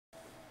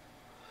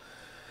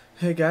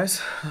Hey guys,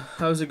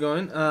 how's it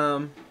going?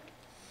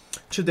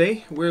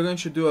 Today we're going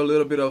to do a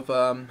little bit of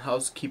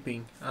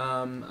housekeeping.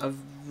 I've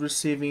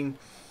receiving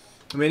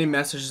many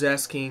messages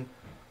asking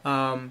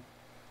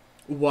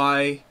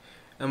why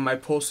am I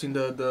posting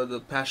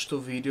the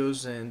Pashto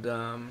videos and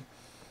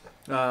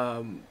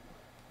um,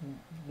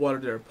 what are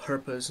their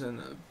purpose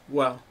and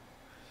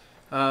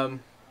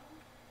um,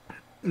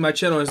 my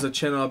channel is a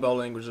channel about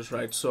languages,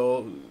 right?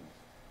 So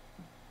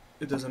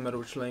it doesn't matter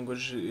which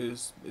language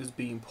is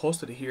being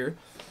posted here.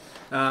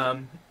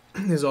 Um,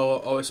 is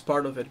always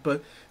part of it,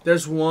 but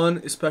there's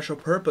one special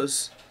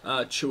purpose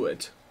to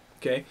it.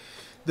 Okay,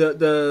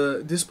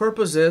 the this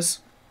purpose is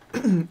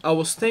I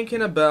was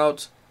thinking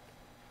about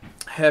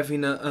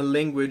having a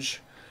language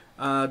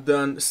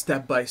done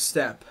step by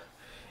step,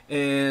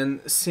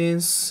 and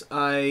since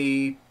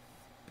I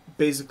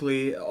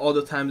basically all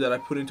the time that I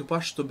put into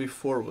Pashto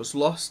before was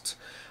lost,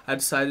 I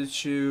decided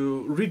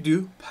to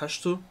redo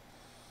Pashto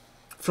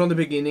from the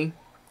beginning,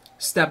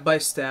 step by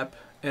step,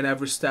 and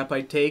every step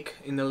I take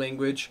in the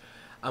language,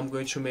 I'm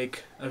going to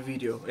make a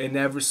video. And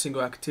every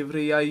single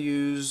activity I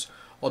use,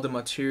 all the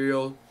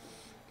material,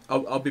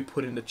 I'll be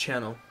put in the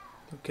channel.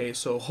 Okay,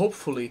 so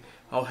hopefully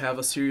I'll have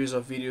a series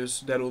of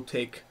videos that will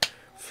take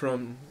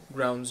from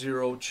ground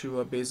zero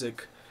to a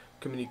basic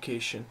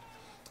communication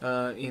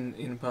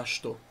in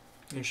Pashto,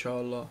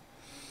 inshallah.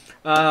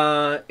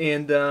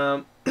 And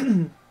a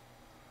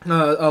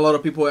lot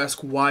of people ask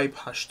why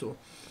Pashto.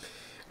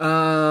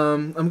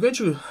 I'm going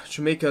to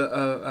make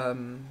a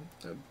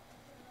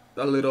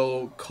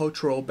little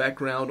cultural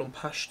background on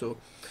Pashto,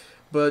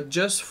 but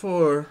just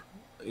for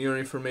your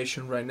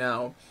information right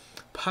now,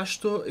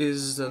 Pashto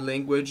is a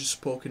language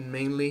spoken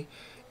mainly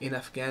in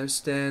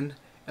Afghanistan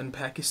and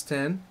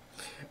Pakistan,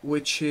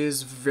 which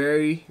is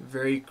very,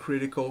 very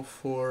critical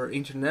for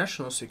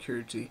international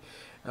security,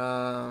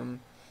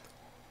 and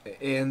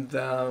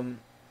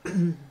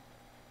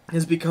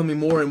is becoming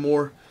more and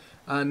more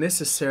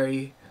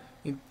necessary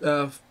in,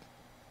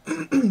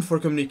 for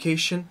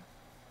communication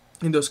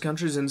in those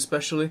countries, and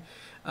especially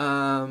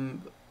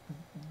the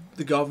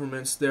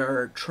governments that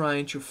are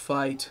trying to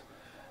fight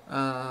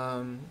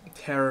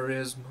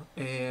terrorism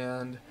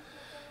and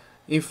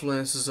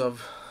influences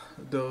of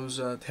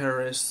those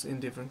terrorists in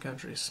different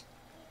countries,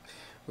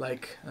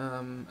 like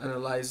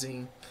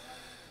analyzing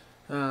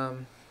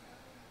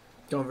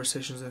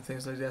conversations and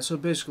things like that. So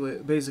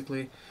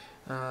basically,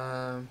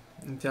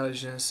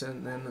 intelligence,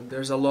 and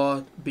there's a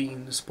lot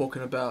being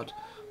spoken about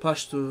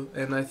Pashto,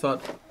 and I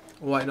thought,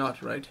 why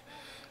not, right?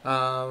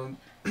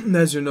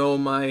 As you know,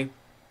 my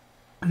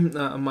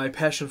my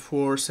passion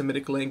for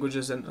Semitic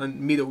languages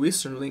and Middle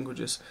Eastern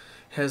languages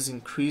has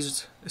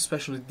increased,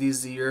 especially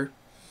this year,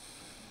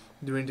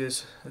 during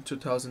this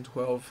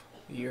 2012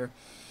 year,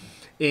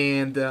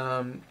 and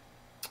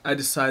I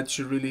decided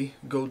to really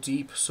go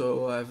deep.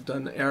 So I've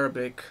done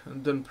Arabic,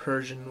 I've done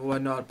Persian, why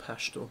not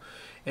Pashto?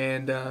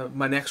 And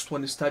my next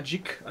one is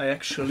Tajik. I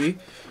actually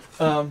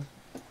hold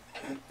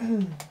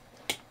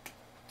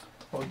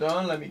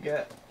on, let me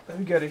get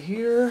it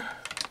here.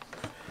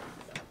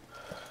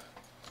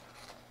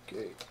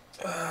 Okay.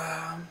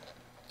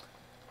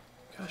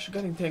 Gosh, I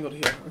got entangled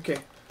here. Okay.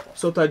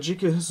 So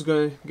Tajik is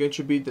going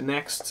to be the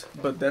next,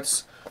 but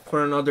that's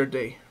for another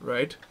day,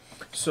 right?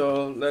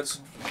 So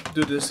let's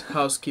do this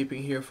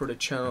housekeeping here for the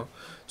channel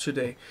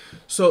today.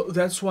 So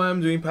that's why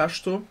I'm doing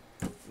Pashto,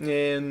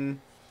 and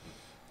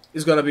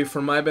it's gonna be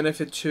for my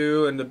benefit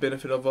too, and the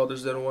benefit of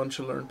others that want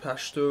to learn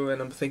Pashto.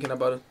 And I'm thinking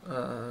about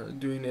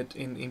doing it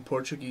in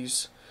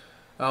Portuguese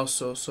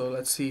also. So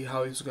let's see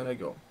how it's gonna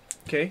go.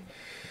 Okay.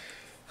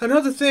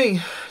 Another thing,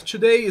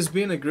 today has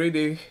been a great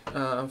day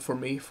for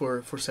me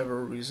for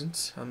several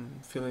reasons.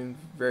 I'm feeling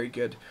very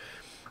good,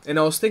 and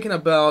I was thinking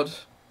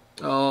about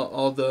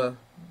all the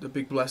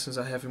big blessings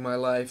I have in my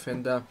life,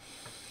 and I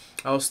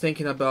was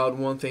thinking about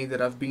one thing that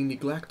I've been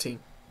neglecting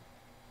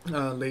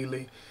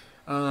lately.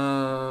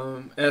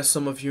 As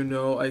some of you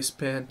know, I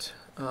spent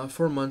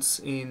 4 months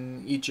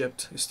in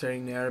Egypt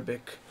studying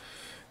Arabic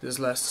this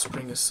last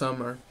spring and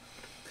summer,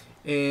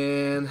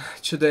 and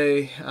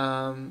today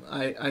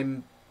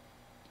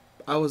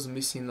I was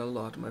missing a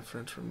lot my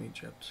friends from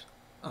Egypt,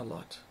 a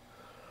lot.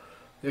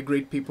 They're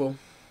great people.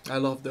 I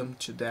love them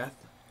to death,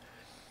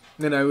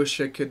 and I wish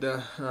I could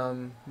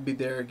be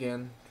there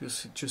again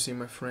to see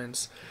my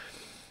friends.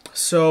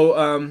 So,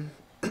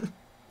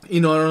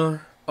 in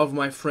honor of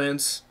my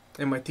friends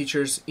and my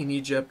teachers in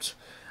Egypt,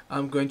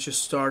 I'm going to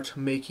start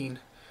making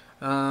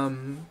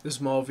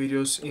small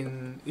videos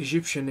in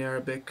Egyptian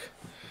Arabic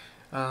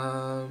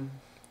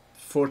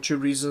for two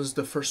reasons.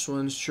 The first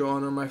one is to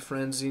honor my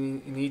friends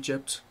in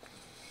Egypt,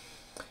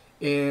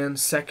 and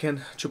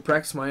second, to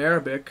practice my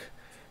Arabic,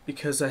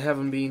 because I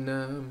haven't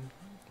been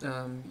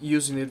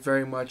using it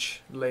very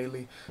much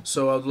lately.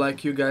 So I'd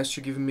like you guys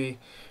to give me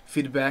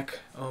feedback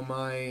on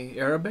my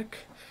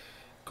Arabic,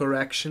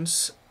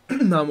 corrections.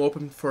 I'm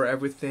open for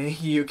everything.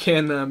 You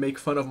can make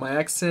fun of my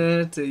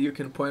accent, you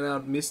can point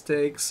out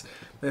mistakes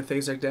and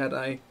things like that.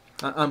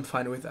 I'm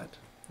fine with that.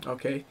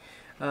 Okay.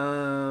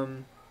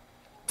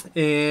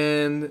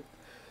 And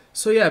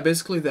So yeah,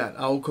 basically that.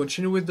 I'll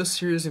continue with the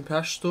series in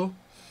Pashto,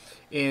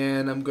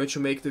 and I'm going to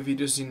make the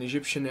videos in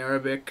Egyptian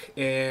Arabic,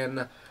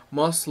 and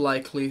most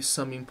likely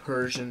some in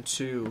Persian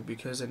too,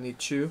 because I need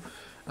to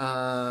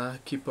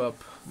keep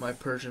up my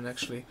Persian,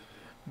 actually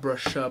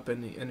brush up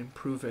and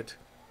improve it.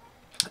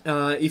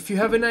 If you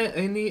have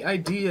any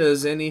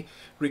ideas, any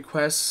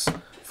requests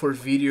for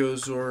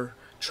videos or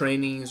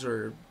trainings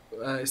or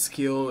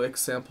skill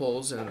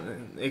examples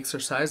and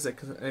exercise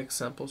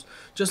examples,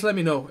 just let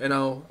me know and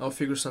I'll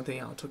figure something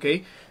out.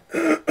 Okay.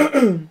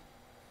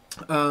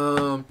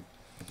 um,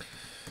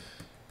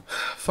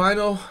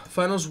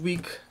 finals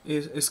week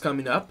is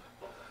coming up,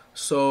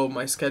 so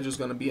my schedule is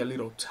gonna be a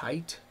little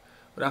tight.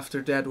 But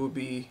after that will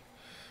be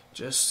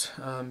just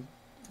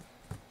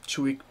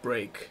 2 week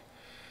break,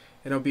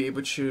 and I'll be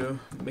able to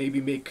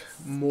maybe make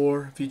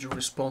more video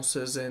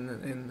responses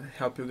and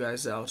help you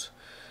guys out.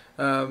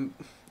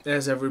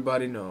 As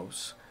everybody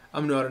knows,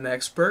 I'm not an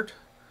expert,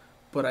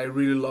 but I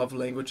really love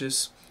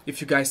languages.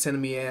 If you guys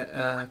send me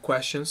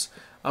questions,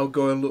 I'll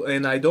go and look,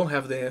 and I don't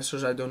have the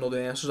answers, I don't know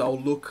the answers, I'll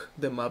look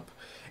them up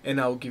and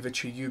I'll give it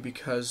to you,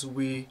 because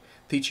we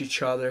teach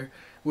each other,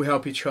 we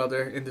help each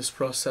other in this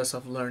process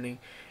of learning,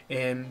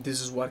 and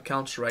this is what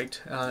counts,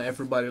 right?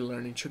 Everybody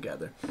learning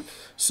together.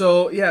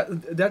 So yeah,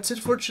 that's it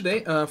for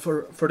today,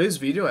 for this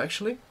video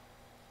actually,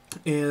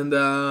 and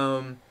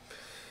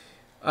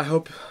I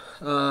hope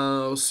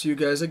I'll see you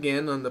guys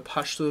again on the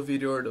Pashto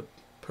video, or the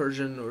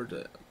Persian, or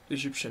the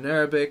Egyptian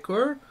Arabic,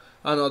 or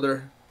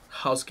another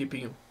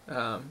housekeeping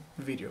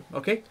video.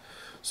 Okay,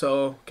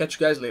 so catch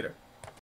you guys later.